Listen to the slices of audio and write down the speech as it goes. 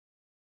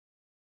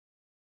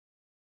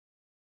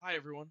Hi,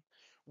 everyone.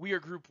 We are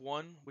Group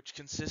 1, which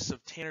consists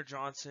of Tanner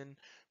Johnson,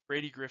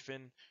 Brady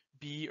Griffin,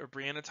 B or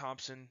Brianna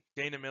Thompson,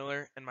 Dana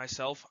Miller, and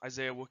myself,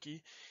 Isaiah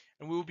Wookie,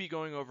 and we will be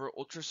going over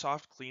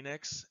Ultrasoft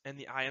Kleenex and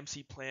the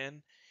IMC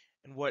plan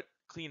and what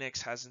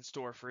Kleenex has in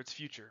store for its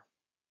future.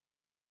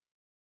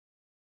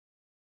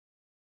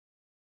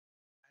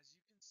 As you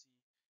can see,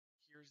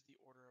 here's the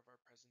order of our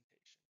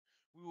presentation.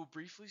 We will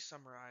briefly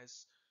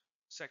summarize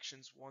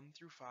sections 1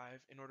 through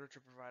 5 in order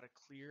to provide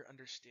a clear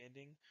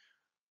understanding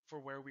for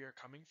where we are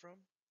coming from,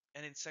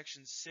 and in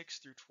sections 6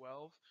 through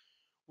 12,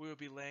 we will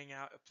be laying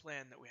out a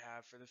plan that we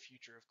have for the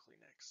future of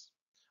Kleenex.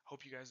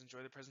 Hope you guys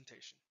enjoy the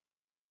presentation.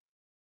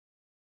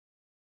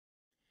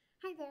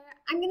 Hi there,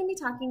 I'm going to be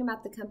talking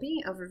about the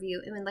company overview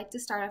and would like to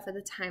start off with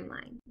a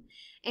timeline.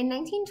 In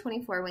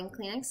 1924, when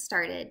Kleenex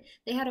started,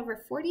 they had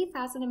over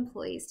 40,000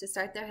 employees to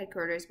start their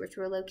headquarters, which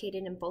were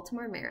located in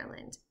Baltimore,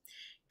 Maryland.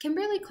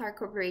 Kimberly-Clark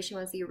Corporation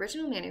was the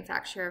original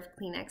manufacturer of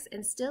Kleenex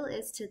and still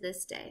is to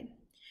this day.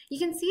 You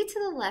can see to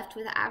the left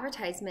with the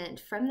advertisement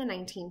from the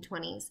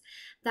 1920s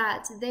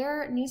that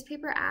their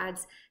newspaper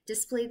ads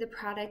display the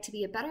product to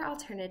be a better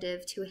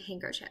alternative to a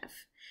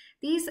handkerchief.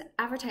 These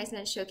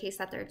advertisements showcase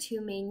that there are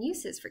two main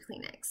uses for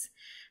Kleenex: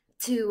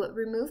 to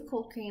remove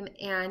cold cream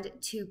and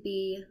to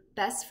be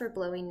best for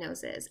blowing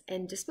noses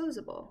and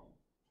disposable.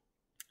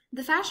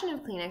 The fashion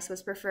of Kleenex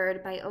was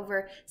preferred by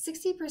over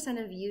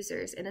 60% of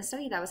users in a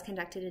study that was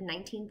conducted in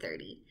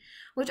 1930,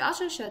 which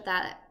also showed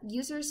that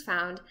users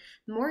found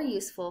more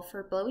useful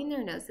for blowing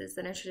their noses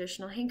than a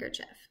traditional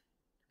handkerchief.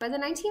 By the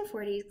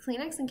 1940s,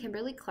 Kleenex and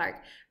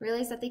Kimberly-Clark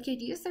realized that they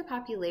could use their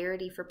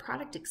popularity for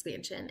product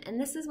expansion, and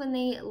this is when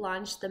they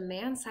launched the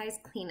man-sized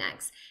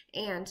Kleenex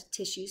and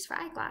tissues for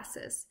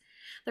eyeglasses.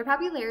 Their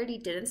popularity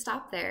didn't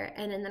stop there,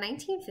 and in the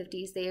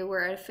 1950s, they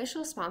were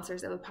official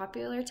sponsors of a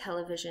popular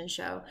television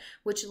show,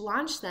 which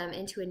launched them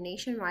into a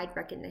nationwide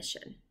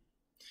recognition.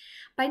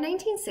 By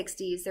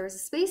 1960s, there was a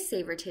Space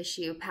Saver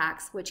tissue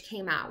packs which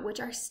came out, which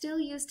are still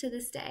used to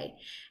this day,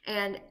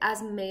 and as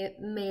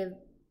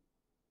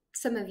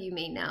some of you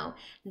may know,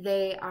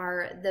 they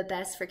are the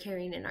best for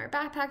carrying in our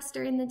backpacks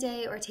during the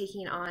day or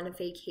taking on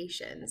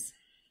vacations.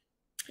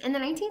 In the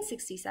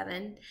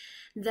 1967,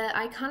 the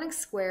iconic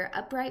square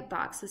upright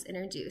box was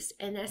introduced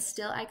and is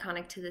still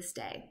iconic to this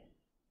day.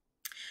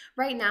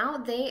 Right now,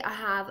 they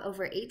have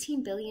over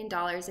 $18 billion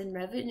in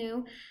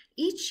revenue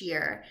each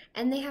year,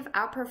 and they have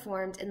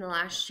outperformed in the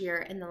last year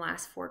in the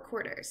last 4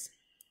 quarters.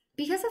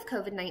 Because of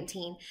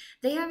COVID-19,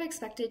 they have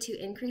expected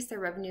to increase their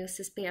revenue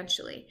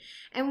substantially.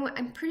 And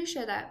I'm pretty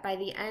sure that by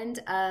the end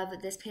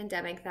of this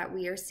pandemic that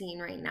we are seeing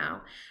right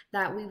now,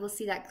 that we will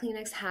see that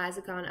Kleenex has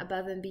gone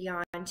above and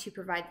beyond to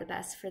provide the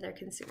best for their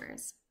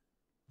consumers.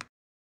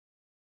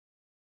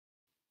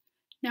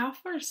 Now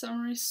for a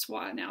summary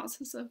SWOT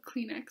analysis of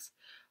Kleenex.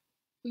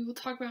 We will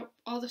talk about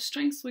all the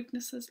strengths,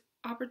 weaknesses,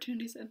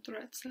 opportunities, and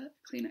threats that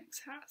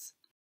Kleenex has.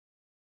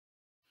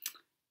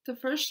 The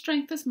first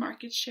strength is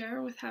market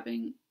share, with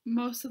having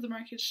most of the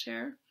market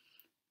share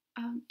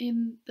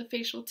in the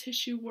facial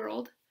tissue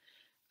world.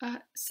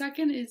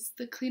 Second is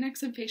the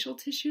Kleenex and facial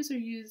tissues are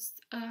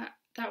used,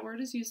 that word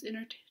is used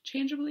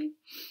interchangeably,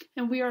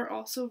 and we are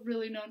also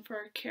really known for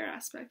our care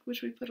aspect,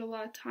 which we put a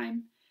lot of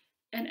time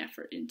and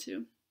effort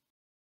into.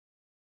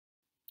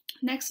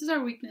 Next is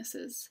our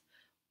weaknesses.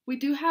 We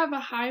do have a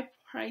high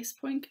price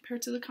point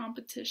compared to the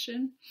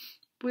competition.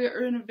 We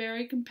are in a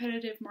very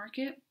competitive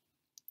market,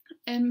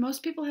 and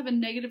most people have a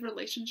negative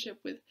relationship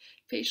with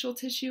facial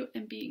tissue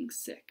and being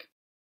sick.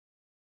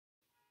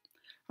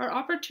 Our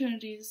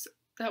opportunities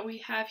that we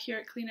have here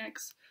at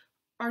Kleenex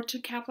are to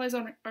capitalize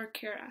on our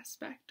care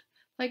aspect.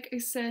 Like I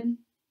said,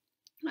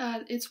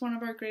 it's one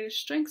of our greatest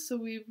strengths, so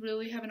we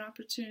really have an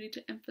opportunity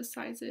to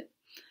emphasize it.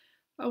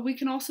 We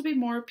can also be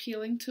more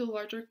appealing to a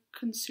larger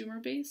consumer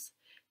base.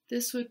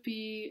 This would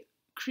be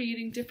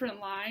creating different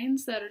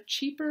lines that are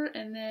cheaper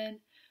and then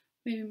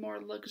maybe more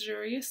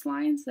luxurious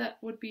lines that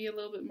would be a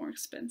little bit more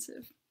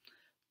expensive.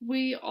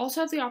 We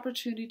also have the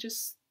opportunity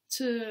just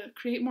to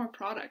create more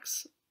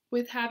products.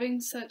 With having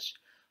such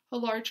a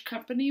large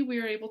company, we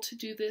are able to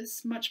do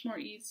this much more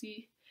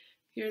easy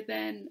here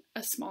than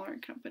a smaller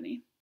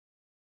company.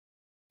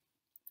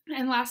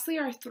 And lastly,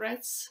 our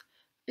threats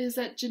is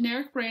that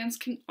generic brands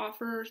can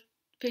offer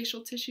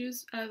facial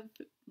tissues of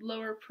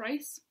lower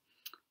price.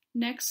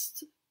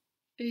 Next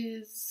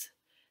is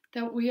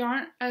that we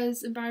aren't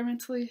as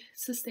environmentally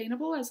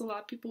sustainable as a lot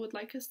of people would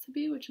like us to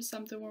be, which is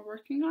something we're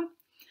working on.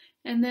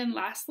 And then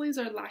lastly is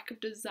our lack of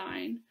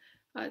design.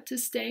 To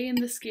stay in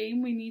this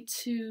game, we need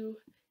to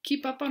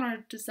keep up on our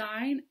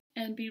design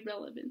and be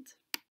relevant.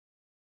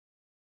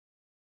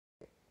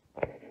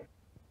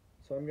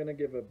 So I'm going to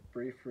give a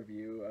brief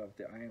review of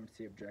the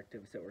IMC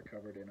objectives that were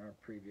covered in our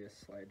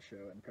previous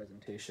slideshow and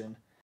presentation.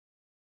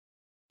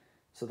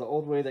 So the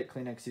old way that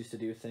Kleenex used to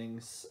do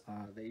things,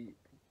 they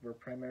were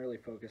primarily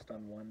focused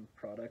on one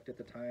product at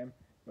the time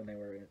when they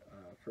were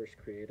first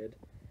created.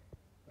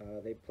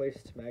 They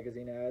placed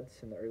magazine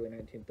ads in the early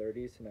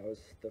 1930s, and that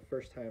was the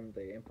first time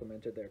they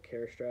implemented their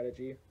care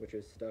strategy, which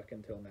is stuck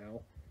until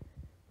now.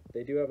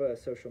 They do have a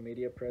social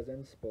media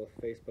presence, both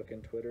Facebook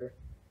and Twitter,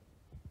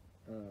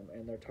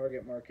 and their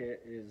target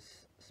market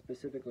is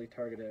specifically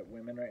targeted at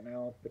women right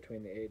now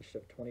between the age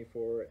of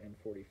 24 and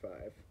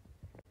 45.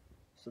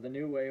 So the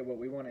new way, what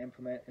we want to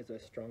implement is a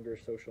stronger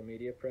social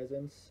media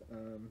presence,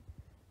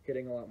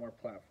 hitting a lot more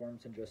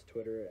platforms than just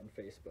Twitter and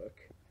Facebook.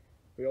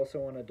 We also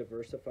want to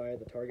diversify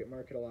the target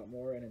market a lot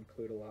more and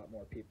include a lot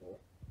more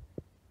people.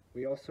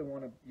 We also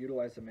want to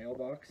utilize the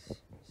mailbox,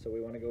 so we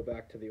want to go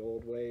back to the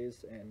old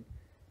ways and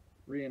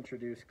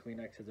reintroduce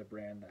Kleenex as a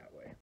brand that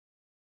way.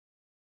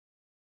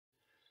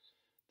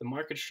 The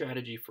market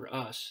strategy for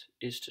us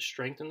is to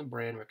strengthen the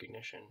brand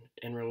recognition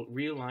and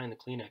realign the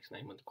Kleenex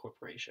name with the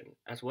corporation,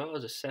 as well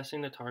as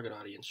assessing the target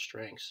audience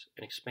strengths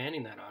and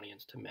expanding that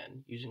audience to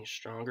men using a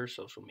stronger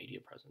social media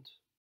presence.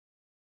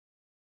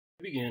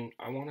 To begin,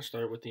 I want to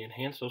start with the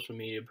enhanced social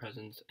media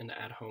presence and the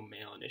at-home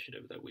mail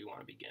initiative that we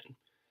want to begin.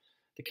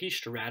 The key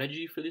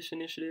strategy for this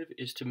initiative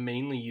is to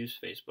mainly use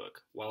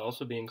Facebook, while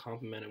also being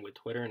complemented with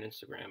Twitter and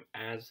Instagram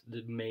as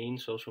the main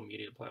social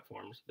media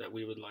platforms that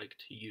we would like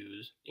to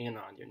use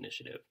on your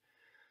initiative.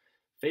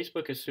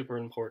 Facebook is super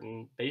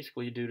important,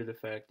 basically due to the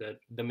fact that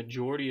the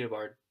majority of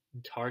our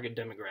target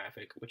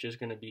demographic, which is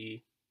going to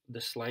be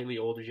the slightly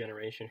older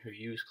generation who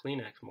use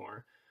Kleenex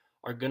more,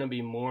 are going to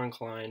be more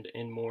inclined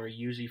and more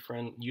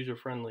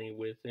user-friendly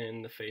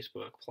within the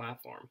Facebook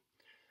platform.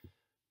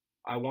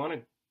 I want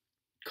to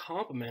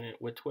complement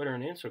it with Twitter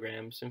and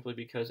Instagram simply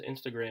because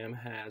Instagram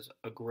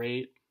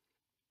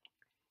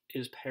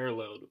is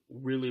paralleled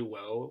really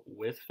well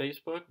with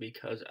Facebook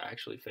because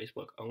actually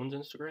Facebook owns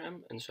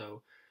Instagram. And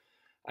so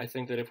I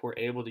think that if we're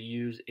able to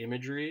use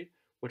imagery,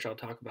 which I'll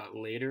talk about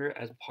later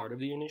as part of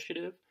the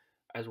initiative,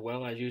 as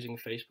well as using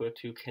Facebook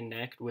to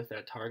connect with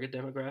that target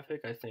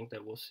demographic, I think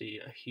that we'll see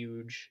a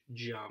huge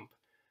jump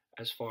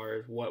as far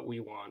as what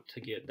we want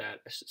to get that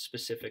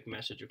specific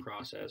message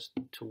across as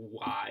to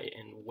why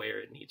and where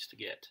it needs to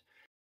get.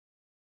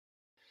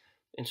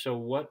 And so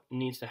what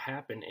needs to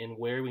happen and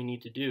where we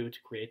need to do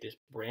to create this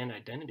brand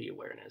identity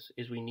awareness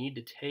is we need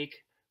to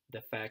take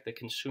the fact that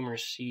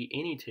consumers see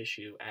any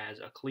tissue as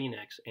a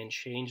Kleenex and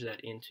change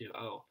that into,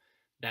 oh,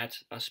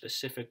 that's a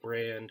specific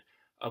brand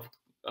of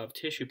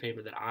tissue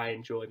paper that I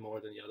enjoy more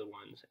than the other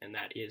ones, and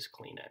that is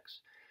Kleenex.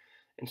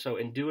 And so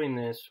in doing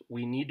this,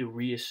 we need to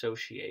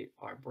reassociate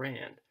our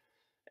brand,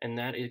 and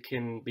that it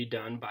can be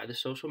done by the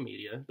social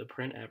media, the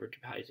print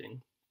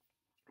advertising,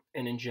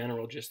 and in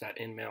general, just that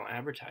in-mail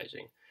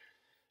advertising.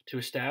 To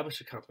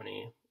establish a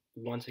company,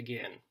 once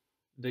again,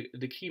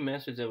 the key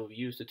message that we'll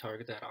use to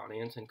target that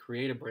audience and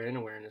create a brand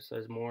awareness that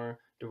is more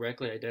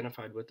directly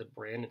identified with the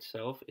brand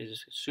itself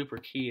is super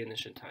key in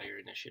this entire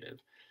initiative.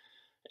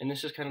 And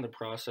this is kind of the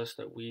process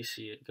that we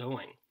see it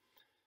going.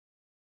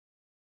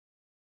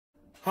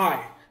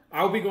 Hi,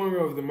 I'll be going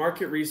over the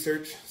market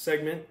research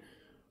segment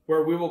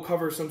where we will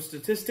cover some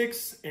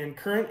statistics and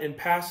current and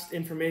past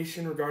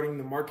information regarding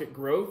the market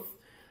growth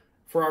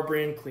for our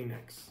brand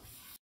Kleenex.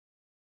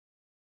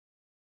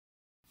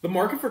 The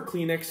market for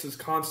Kleenex is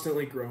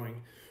constantly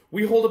growing.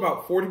 We hold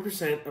about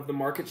 40% of the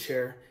market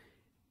share,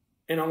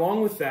 and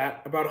along with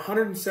that, about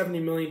 170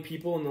 million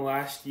people in the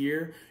last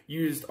year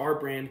used our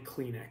brand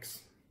Kleenex.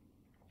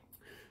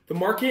 The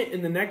market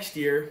in the next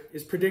year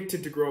is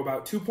predicted to grow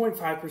about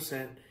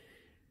 2.5%,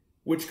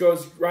 which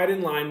goes right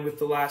in line with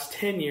the last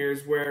 10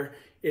 years where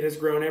it has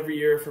grown every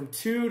year from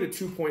 2 to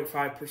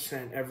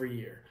 2.5% every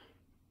year.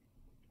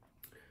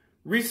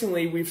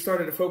 Recently, we've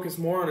started to focus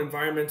more on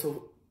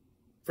environmental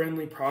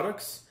friendly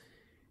products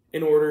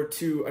in order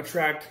to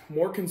attract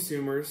more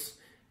consumers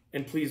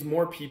and please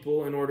more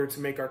people in order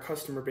to make our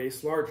customer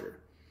base larger.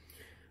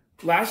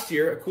 Last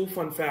year, a cool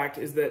fun fact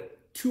is that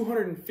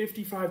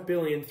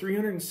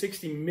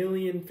 255,360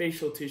 million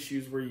facial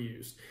tissues were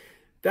used.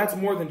 That's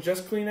more than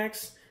just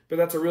Kleenex, but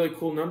that's a really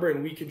cool number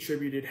and we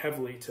contributed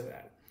heavily to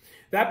that.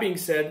 That being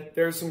said,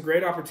 there are some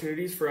great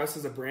opportunities for us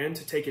as a brand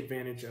to take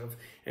advantage of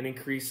and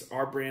increase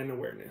our brand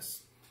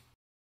awareness.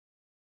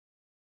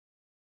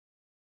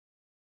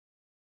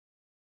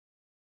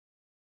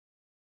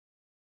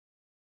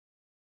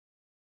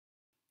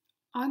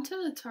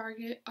 Onto the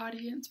target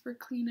audience for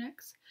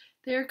Kleenex.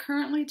 They are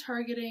currently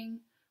targeting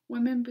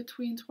women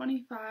between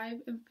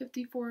 25 and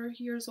 54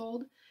 years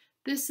old.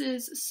 This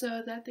is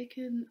so that they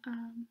can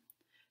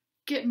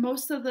get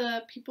most of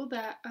the people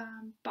that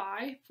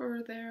buy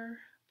for their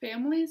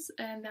families,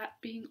 and that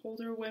being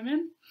older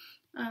women,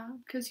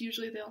 because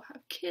usually they'll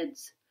have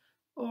kids,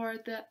 or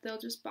that they'll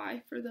just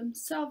buy for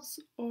themselves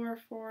or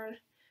for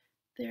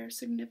their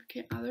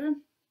significant other.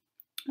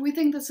 We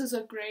think this is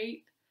a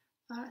great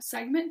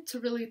segment to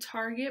really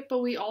target, but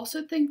we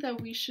also think that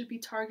we should be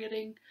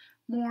targeting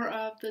more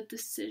of the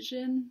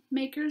decision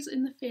makers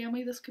in the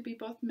family. This could be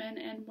both men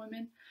and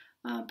women,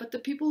 but the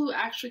people who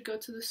actually go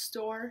to the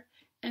store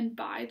and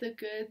buy the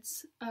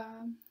goods,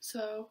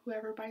 so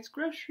whoever buys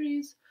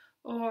groceries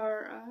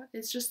or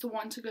is just the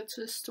one to go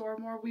to the store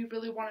more, we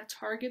really want to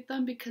target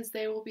them because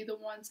they will be the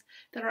ones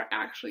that are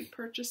actually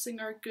purchasing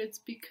our goods,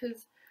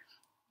 because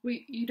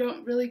you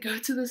don't really go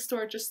to the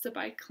store just to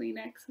buy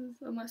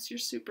Kleenexes unless you're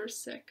super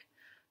sick.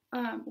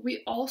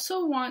 We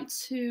also want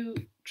to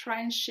try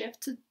and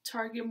shift to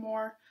target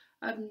more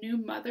of new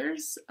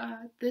mothers.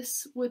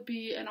 This would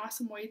be an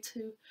awesome way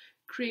to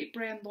create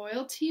brand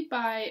loyalty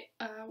by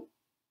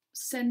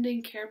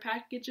sending care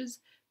packages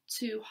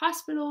to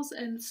hospitals,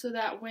 and so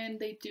that when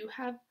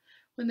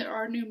there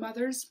are new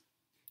mothers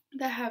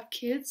that have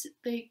kids,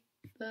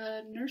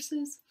 the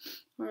nurses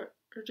or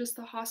just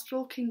the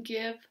hospital can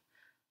give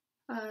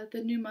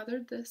the new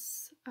mother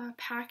this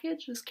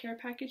care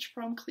package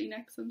from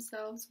Kleenex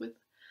themselves with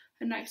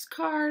a nice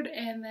card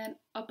and then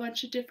a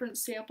bunch of different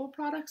sample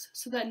products,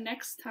 so that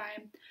next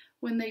time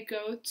when they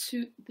go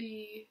to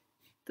the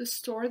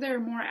store, they're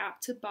more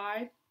apt to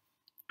buy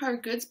our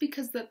goods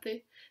because that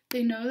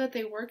they know that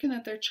they work and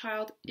that their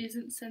child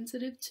isn't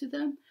sensitive to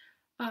them.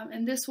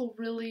 And this will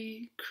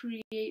really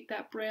create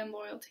that brand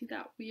loyalty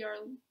that we are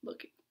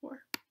looking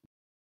for.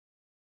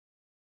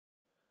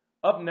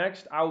 Up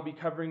next, I will be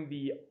covering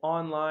the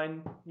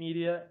online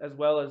media as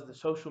well as the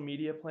social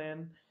media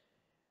plan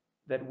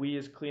that we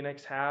as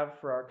Kleenex have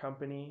for our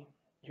company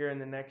here in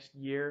the next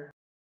year.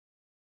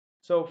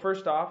 So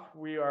first off,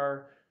 we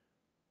are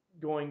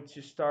going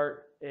to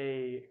start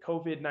a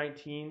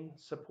COVID-19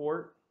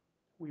 support.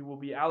 We will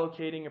be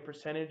allocating a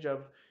percentage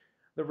of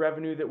the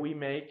revenue that we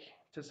make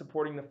to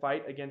supporting the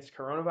fight against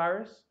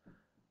coronavirus.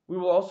 We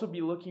will also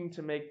be looking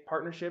to make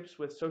partnerships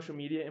with social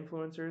media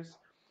influencers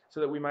so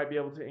that we might be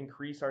able to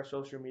increase our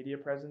social media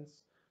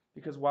presence,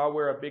 because while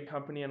we're a big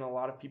company and a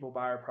lot of people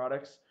buy our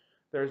products,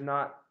 there's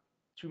not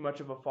too much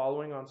of a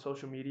following on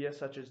social media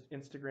such as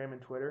Instagram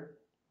and Twitter.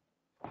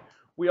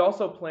 We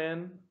also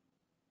plan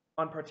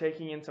on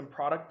partaking in some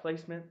product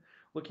placement,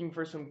 looking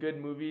for some good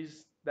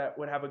movies that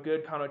would have a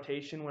good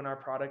connotation when our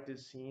product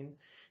is seen.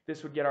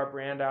 This would get our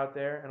brand out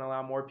there and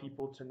allow more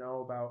people to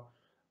know about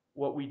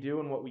what we do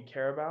and what we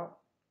care about.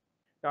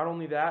 Not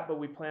only that, but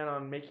we plan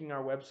on making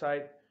our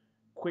website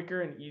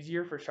quicker and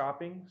easier for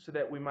shopping so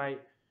that we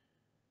might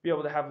be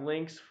able to have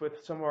links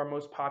with some of our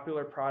most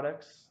popular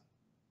products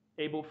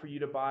able for you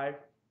to buy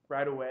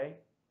right away.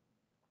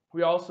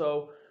 We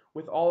also,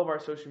 with all of our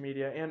social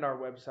media and our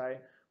website,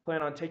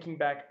 plan on taking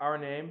back our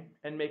name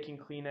and making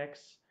Kleenex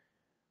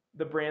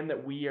the brand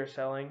that we are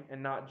selling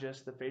and not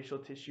just the facial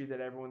tissue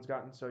that everyone's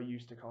gotten so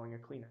used to calling a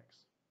Kleenex.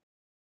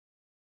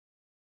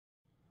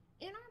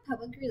 In our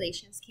public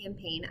relations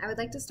campaign, I would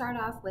like to start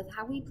off with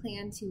how we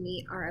plan to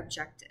meet our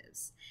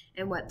objectives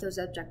and what those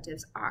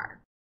objectives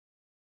are.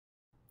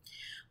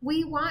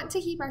 We want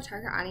to keep our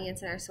target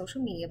audience and our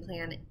social media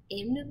plan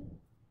in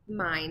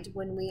mind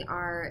when we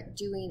are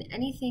doing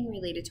anything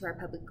related to our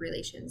public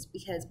relations,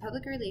 because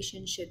public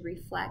relations should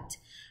reflect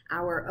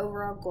our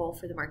overall goal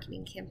for the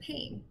marketing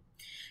campaign.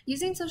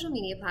 Using social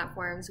media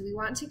platforms, we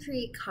want to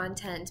create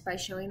content by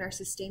showing our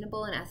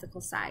sustainable and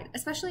ethical side.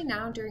 Especially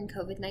now during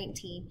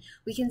COVID-19,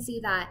 we can see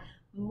that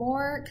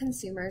more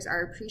consumers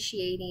are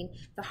appreciating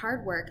the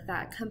hard work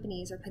that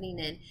companies are putting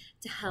in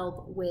to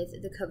help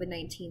with the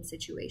COVID-19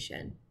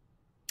 situation.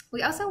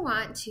 We also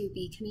want to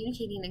be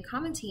communicating and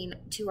commenting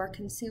to our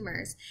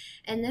consumers,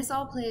 and this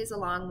all plays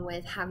along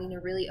with having a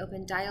really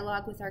open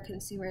dialogue with our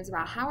consumers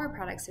about how our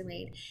products are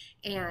made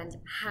and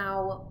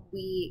how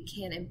we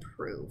can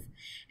improve.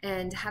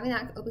 And having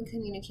that open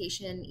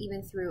communication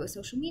even through a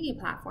social media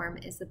platform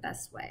is the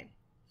best way.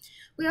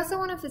 We also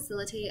want to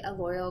facilitate a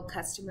loyal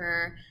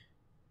customer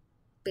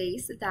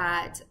base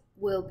that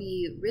will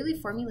be really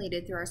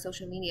formulated through our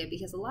social media,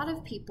 because a lot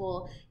of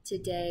people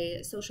today,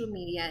 social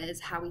media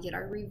is how we get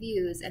our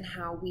reviews and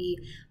how we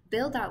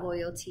build that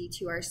loyalty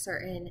to our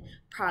certain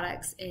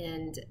products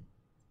and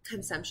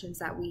consumptions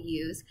that we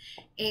use.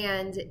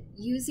 And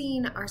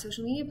using our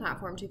social media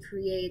platform to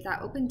create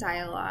that open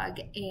dialogue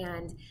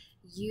and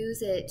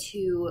use it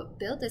to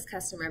build this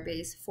customer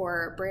base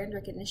for brand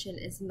recognition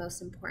is the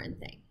most important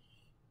thing.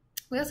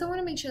 We also want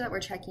to make sure that we're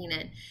checking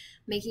in,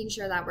 making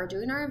sure that we're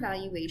doing our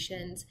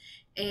evaluations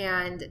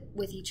and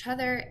with each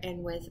other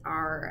and with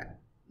our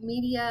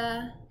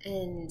media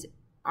and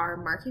our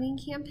marketing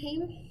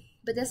campaign.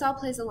 But this all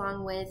plays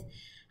along with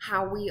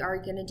how we are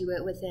going to do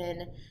it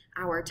within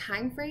our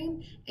time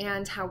frame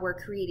and how we're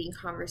creating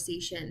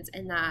conversations,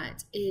 and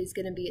that is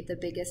going to be the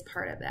biggest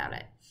part about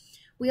it.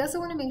 We also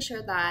want to make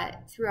sure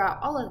that throughout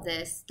all of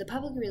this, the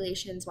public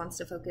relations wants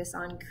to focus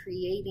on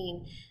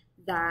creating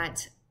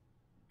that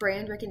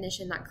brand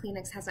recognition that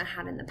Kleenex hasn't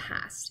had in the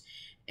past.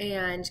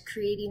 And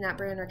creating that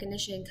brand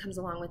recognition comes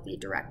along with the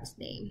direct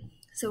name.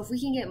 So if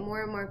we can get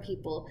more and more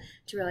people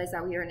to realize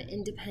that we are an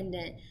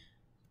independent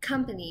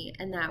company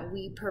and that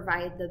we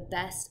provide the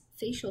best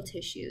facial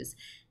tissues,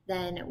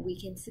 then we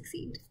can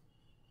succeed.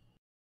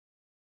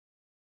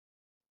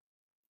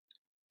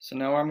 So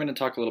now I'm going to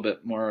talk a little bit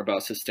more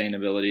about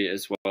sustainability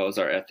as well as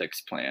our ethics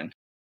plan.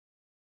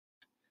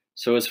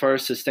 So as far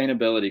as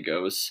sustainability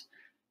goes,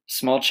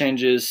 small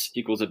changes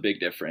equals a big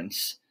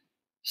difference.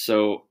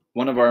 So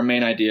one of our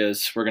main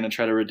ideas, we're going to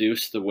try to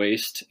reduce the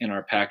waste in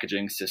our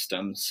packaging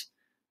systems.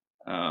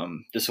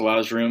 This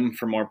allows room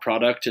for more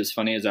product, as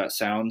funny as that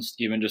sounds.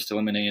 Even just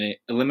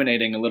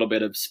eliminating a little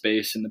bit of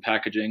space in the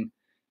packaging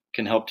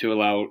can help to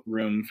allow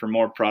room for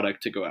more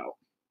product to go out.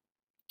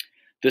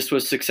 This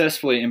was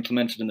successfully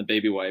implemented in the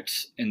baby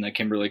wipes in the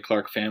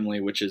Kimberly-Clark family,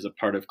 which is a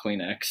part of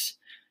Kleenex.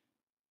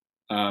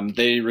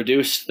 They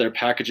reduced their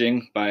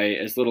packaging by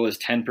as little as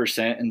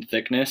 10% in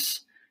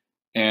thickness,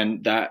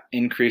 and that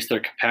increased their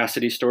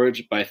capacity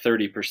storage by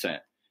 30%.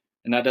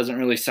 And that doesn't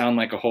really sound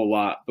like a whole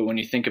lot, but when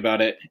you think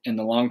about it in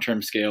the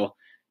long-term scale,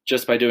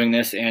 just by doing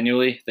this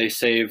annually, they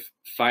save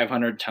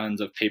 500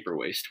 tons of paper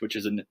waste, which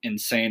is an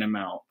insane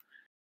amount.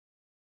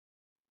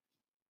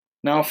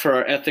 Now for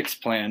our ethics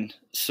plan.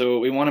 So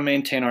we want to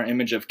maintain our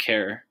image of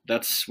care.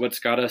 That's what's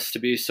got us to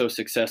be so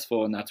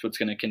successful, and that's what's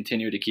going to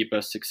continue to keep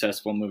us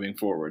successful moving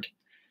forward.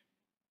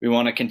 We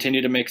want to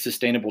continue to make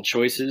sustainable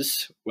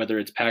choices, whether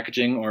it's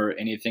packaging or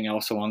anything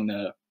else along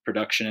the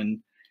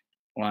production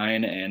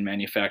line and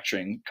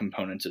manufacturing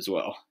components as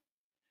well.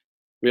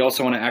 We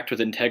also want to act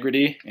with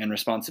integrity and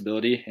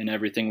responsibility in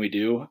everything we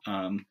do,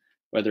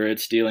 whether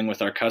it's dealing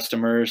with our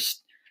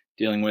customers,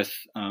 dealing with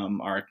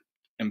our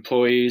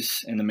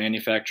employees in the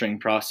manufacturing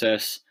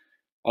process,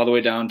 all the way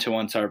down to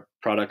once our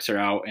products are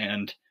out,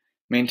 and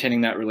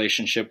maintaining that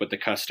relationship with the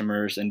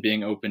customers and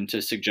being open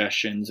to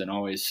suggestions and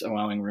always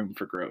allowing room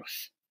for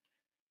growth.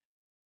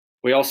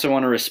 We also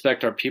want to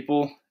respect our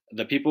people,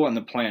 the people and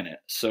the planet.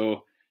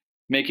 So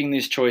making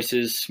these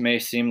choices may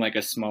seem like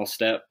a small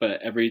step, but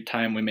every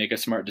time we make a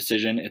smart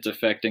decision, it's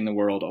affecting the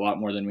world a lot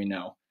more than we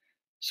know.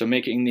 So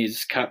making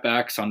these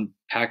cutbacks on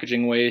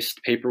packaging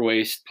waste, paper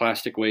waste,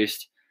 plastic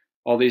waste,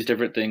 all these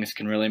different things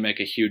can really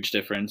make a huge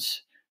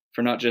difference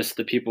for not just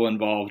the people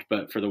involved,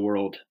 but for the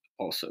world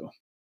also.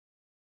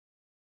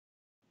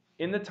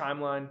 In the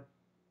timeline,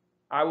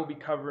 I will be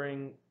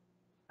covering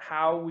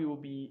how we will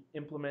be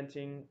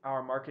implementing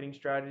our marketing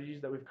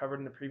strategies that we've covered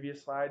in the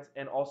previous slides,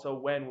 and also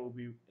when we'll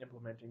be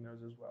implementing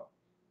those as well.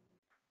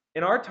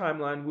 In our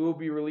timeline, we will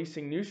be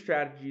releasing new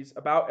strategies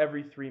about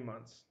every 3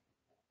 months.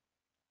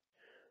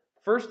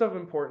 First of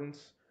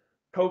importance,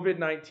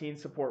 COVID-19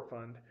 Support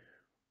Fund.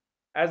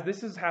 As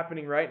this is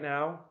happening right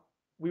now,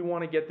 we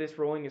want to get this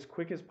rolling as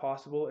quick as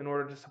possible in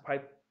order to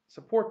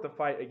support the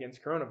fight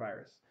against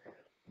coronavirus.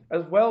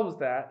 As well as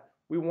that,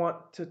 we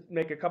want to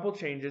make a couple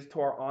changes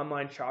to our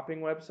online shopping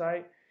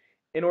website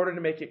in order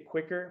to make it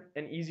quicker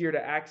and easier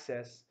to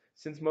access,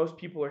 since most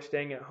people are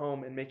staying at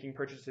home and making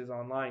purchases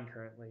online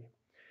currently.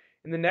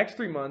 In the next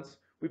 3 months,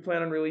 we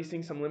plan on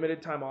releasing some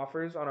limited time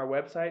offers on our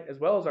website as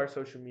well as our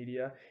social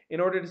media in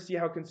order to see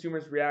how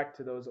consumers react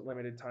to those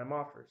limited time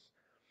offers.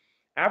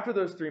 After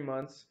those 3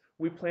 months,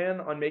 we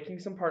plan on making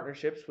some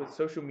partnerships with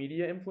social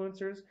media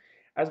influencers,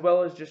 as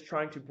well as just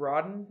trying to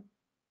broaden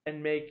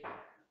and make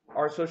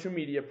our social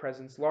media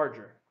presence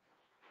larger.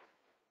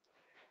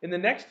 In the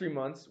next 3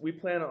 months, we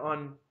plan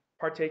on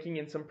partaking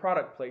in some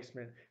product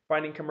placement,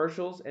 finding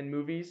commercials and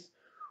movies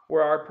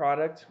where our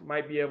product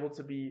might be able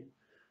to be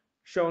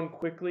shown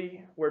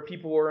quickly where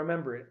people will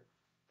remember it.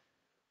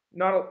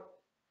 Not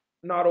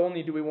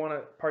only do we want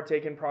to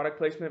partake in product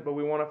placement, but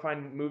we want to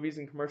find movies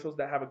and commercials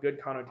that have a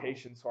good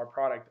connotation, so our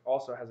product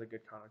also has a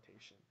good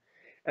connotation.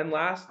 And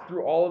last,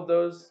 through all of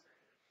those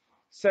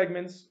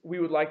segments, we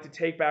would like to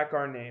take back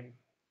our name,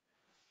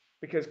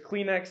 because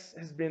Kleenex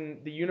has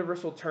been the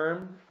universal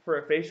term for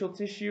a facial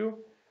tissue,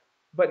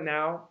 but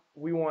now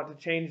we want to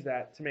change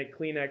that to make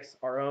Kleenex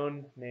our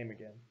own name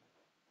again.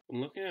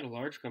 When looking at a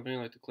large company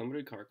like the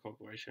Kimberly-Clark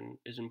Corporation,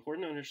 it is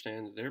important to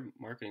understand that their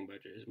marketing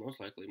budget is most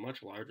likely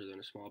much larger than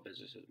a small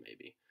business's may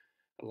be,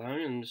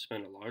 allowing them to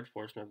spend a large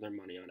portion of their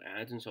money on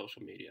ads and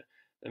social media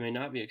that may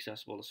not be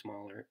accessible to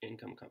smaller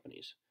income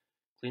companies.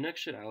 Kleenex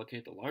should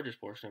allocate the largest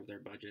portion of their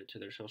budget to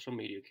their social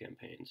media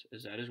campaigns,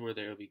 as that is where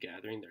they will be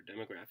gathering their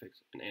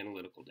demographics and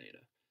analytical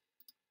data.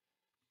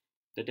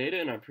 The data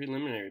in our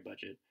preliminary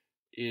budget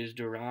is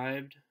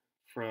derived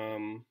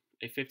from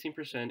a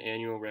 15%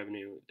 annual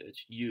revenue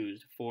that's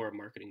used for a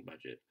marketing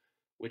budget,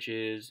 which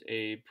is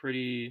a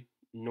pretty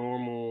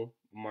normal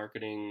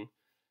marketing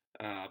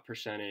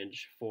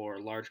percentage for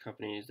large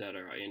companies that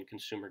are in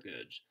consumer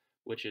goods,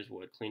 which is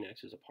what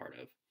Kleenex is a part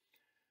of.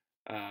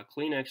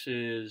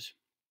 Kleenex's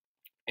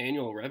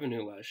annual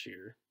revenue last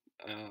year,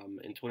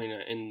 in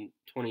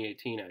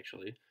 2018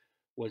 actually,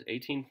 was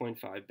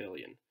 $18.5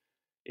 billion.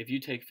 If you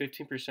take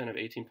 15% of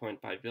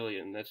 $18.5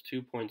 billion, that's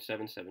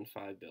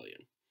 $2.775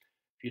 billion.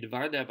 If you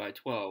divide that by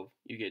 12,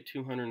 you get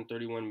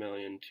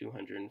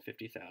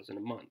 $231,250,000 a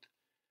month.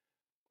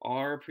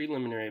 Our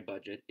preliminary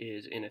budget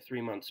is in a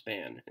 3-month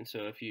span, and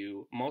so if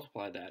you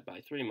multiply that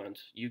by 3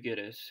 months, you get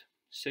a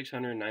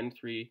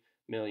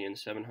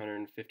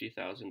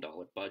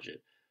 $693,750,000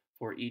 budget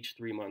for each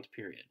 3-month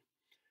period.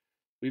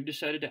 We've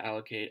decided to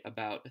allocate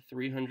about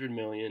 $300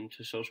 million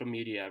to social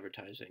media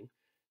advertising,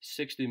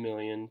 $60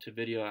 million to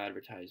video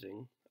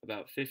advertising,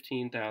 about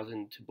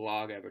 $15,000 to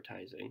blog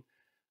advertising,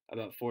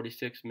 about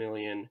 $46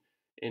 million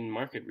in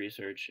market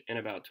research, and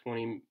about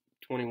 $21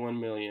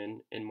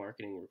 million in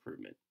marketing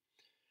recruitment.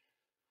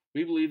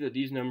 We believe that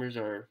these numbers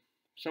are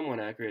somewhat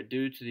accurate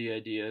due to the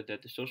idea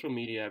that the social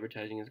media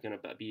advertising is going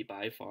to be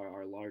by far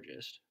our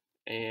largest,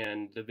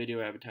 and the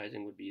video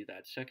advertising would be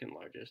that second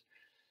largest.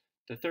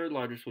 The third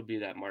largest would be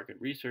that market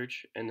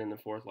research, and then the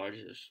fourth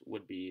largest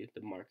would be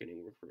the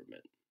marketing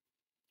recruitment,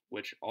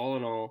 which all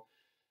in all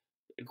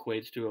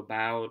equates to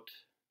about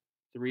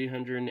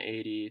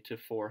 $380 to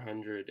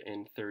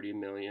 $430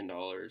 million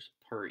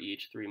per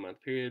each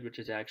 3-month period, which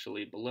is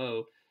actually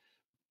below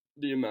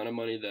the amount of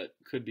money that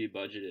could be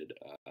budgeted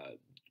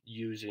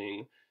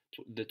using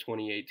the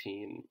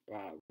 2018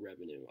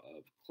 revenue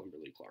of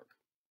Kimberly-Clark.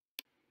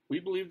 We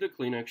believe that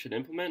Kleenex should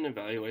implement and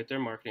evaluate their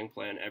marketing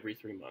plan every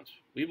 3 months.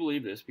 We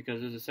believe this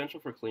because it is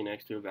essential for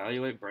Kleenex to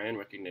evaluate brand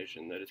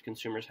recognition that its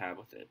consumers have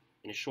with it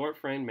in a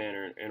short-framed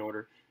manner in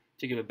order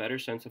to give a better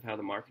sense of how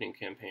the marketing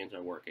campaigns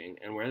are working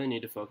and where they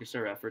need to focus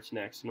their efforts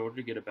next in order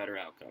to get a better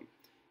outcome.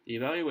 The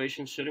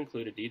evaluation should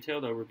include a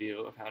detailed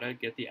overview of how to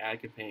get the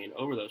ad campaign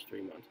over those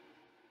 3 months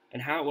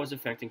and how it was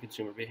affecting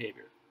consumer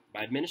behavior.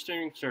 By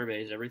administering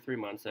surveys every 3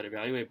 months that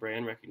evaluate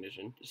brand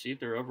recognition to see if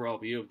their overall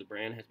view of the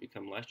brand has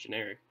become less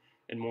generic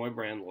and more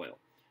brand loyal.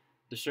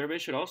 The survey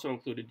should also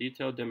include a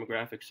detailed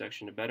demographics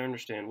section to better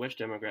understand which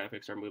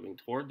demographics are moving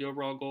toward the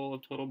overall goal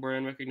of total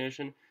brand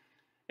recognition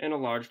and a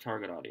large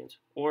target audience,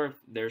 or if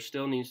there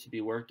still needs to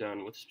be work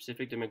done with a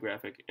specific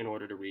demographic in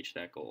order to reach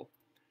that goal.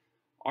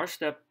 Our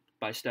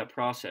step-by-step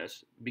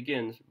process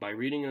begins by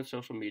reading the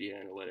social media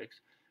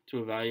analytics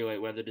to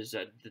evaluate whether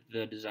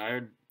the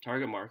desired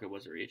target market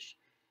was reached,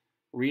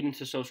 read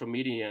into social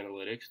media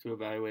analytics to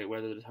evaluate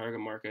whether the target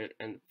market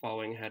and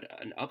following had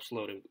an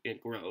upslope in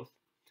growth,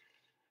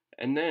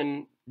 and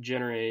then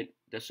generate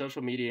the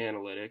social media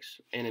analytics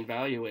and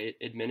evaluate,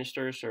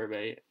 administer a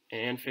survey,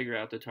 and figure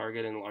out the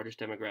target and largest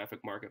demographic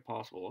market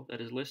possible that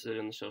is listed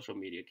in the social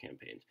media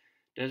campaigns,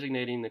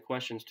 designating the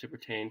questions to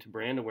pertain to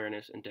brand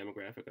awareness and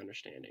demographic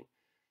understanding.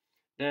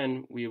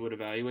 Then we would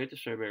evaluate the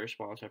survey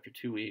response after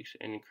 2 weeks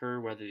and inquire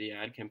whether the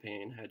ad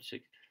campaign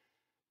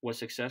was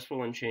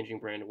successful in changing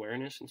brand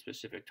awareness in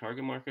specific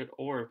target market,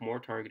 or if more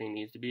targeting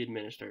needs to be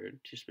administered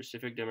to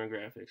specific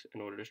demographics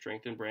in order to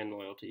strengthen brand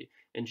loyalty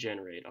and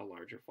generate a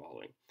larger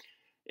following.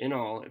 In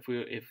all,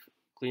 if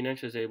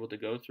Kleenex is able to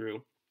go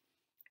through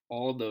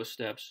all of those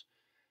steps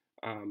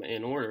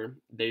in order,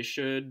 they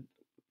should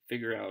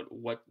figure out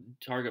what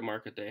target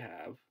market they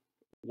have,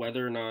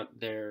 whether or not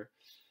their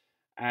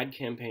ad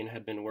campaign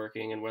had been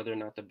working, and whether or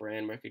not the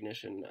brand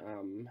recognition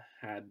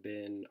had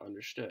been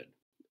understood.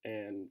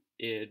 And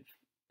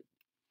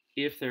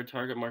if their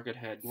target market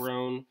had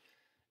grown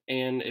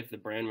and if the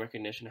brand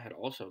recognition had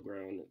also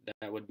grown,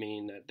 that would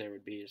mean that there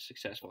would be a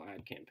successful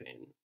ad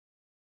campaign.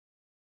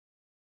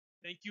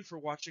 Thank you for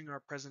watching our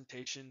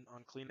presentation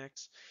on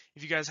Kleenex.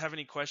 If you guys have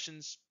any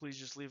questions, please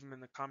just leave them in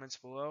the comments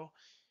below,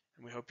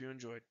 and we hope you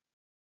enjoyed.